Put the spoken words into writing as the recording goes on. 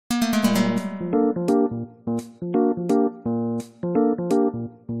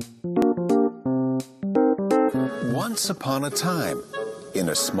Once upon a time, in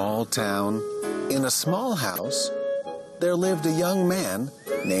a small town, in a small house, there lived a young man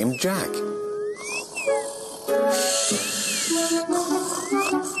named Jack.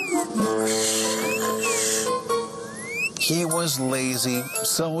 He was lazy,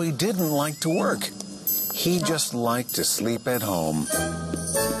 so he didn't like to work. He just liked to sleep at home.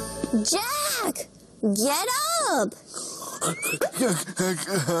 Jack, get up!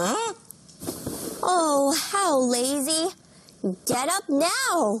 Huh? Oh, how lazy. Get up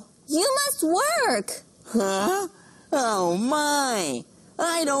now. You must work. Huh? Oh, my.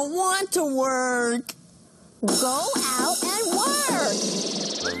 I don't want to work. Go out and work.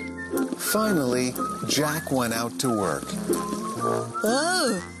 Finally, Jack went out to work.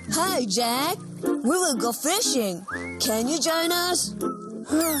 Oh, hi, Jack. We will go fishing. Can you join us?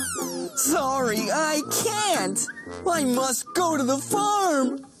 Sorry, I can't. I must go to the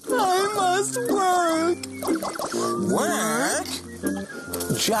farm. I must work. Work?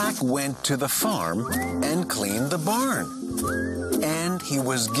 Jack went to the farm and cleaned the barn. And he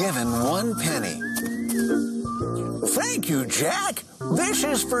was given 1 penny. Thank you, Jack. This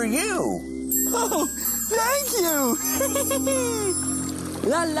is for you. Oh, thank you.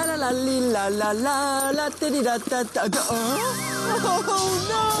 La la la la li, la la la la di da da da. Oh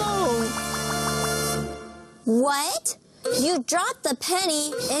no! What? You dropped the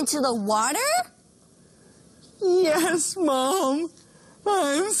penny into the water? Yes, Mom.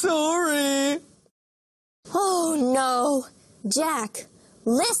 I'm sorry. Oh, no. Jack,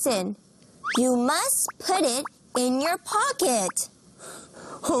 listen. You must put it in your pocket.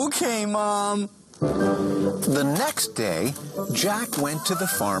 Okay, Mom. The next day, Jack went to the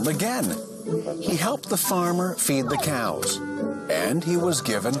farm again. He helped the farmer feed the cows. And he was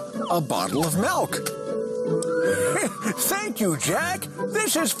given a bottle of milk. Thank you, Jack.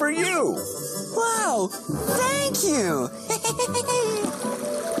 This is for you. Wow, thank you.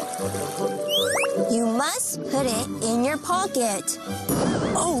 You must put it in your pocket.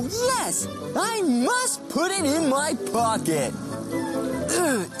 Oh, yes. I must put it in my pocket.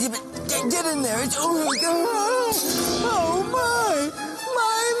 Get in there. It's oh, my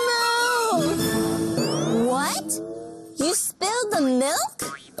mouth. What? You spilled the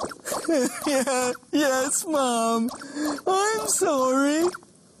milk? Yes, Mom. I'm sorry.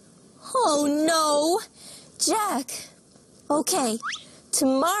 Oh, no. Jack. Okay,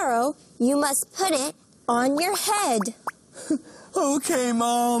 tomorrow you must put it on your head. Okay,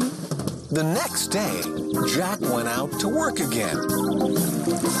 Mom. The next day, Jack went out to work again.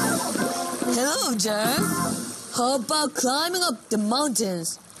 Hello, Jack. How about climbing up the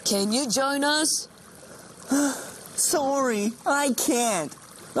mountains? Can you join us? Sorry, I can't.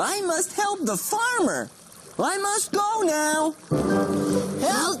 I must help the farmer. I must go now.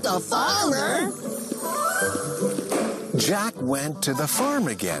 Help the farmer? Jack went to the farm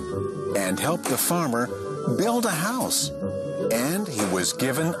again and helped the farmer build a house. And he was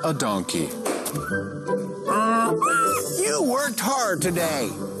given a donkey. You worked hard today.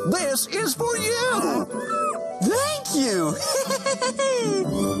 This is for you. Thank you.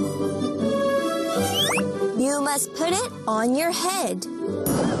 You must put it on your head.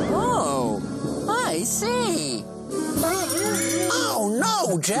 Oh, I see. Oh,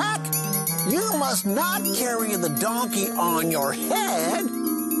 no, Jack. You must not carry the donkey on your head.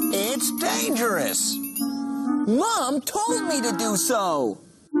 It's dangerous. Mom told me to do so.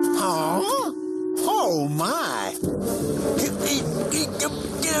 Huh? Oh, my.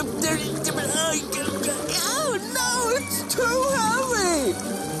 Oh, no, it's too heavy.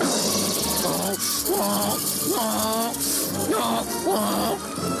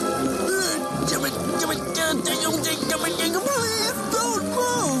 Please don't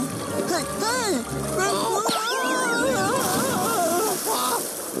move. Hey,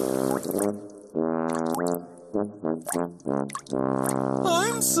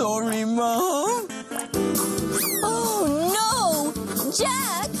 I'm sorry, Mom. Oh, no!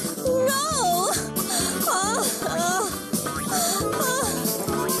 Jack!